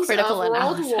 Rankings of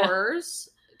world wars.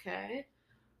 Okay.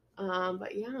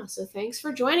 But yeah, so thanks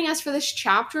for joining us for this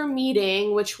chapter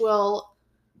meeting, which will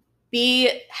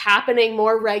be happening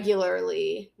more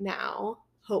regularly now,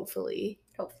 hopefully.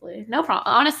 No problem.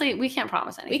 Honestly, we can't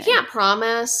promise anything. We can't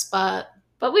promise, but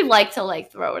we like to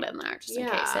throw it in there just in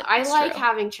case. I like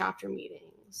having chapter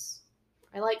meetings.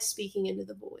 I like speaking into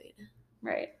the void.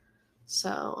 Right.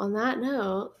 So on that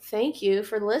note, thank you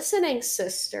for listening,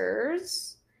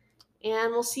 sisters, and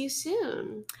we'll see you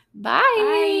soon.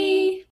 Bye.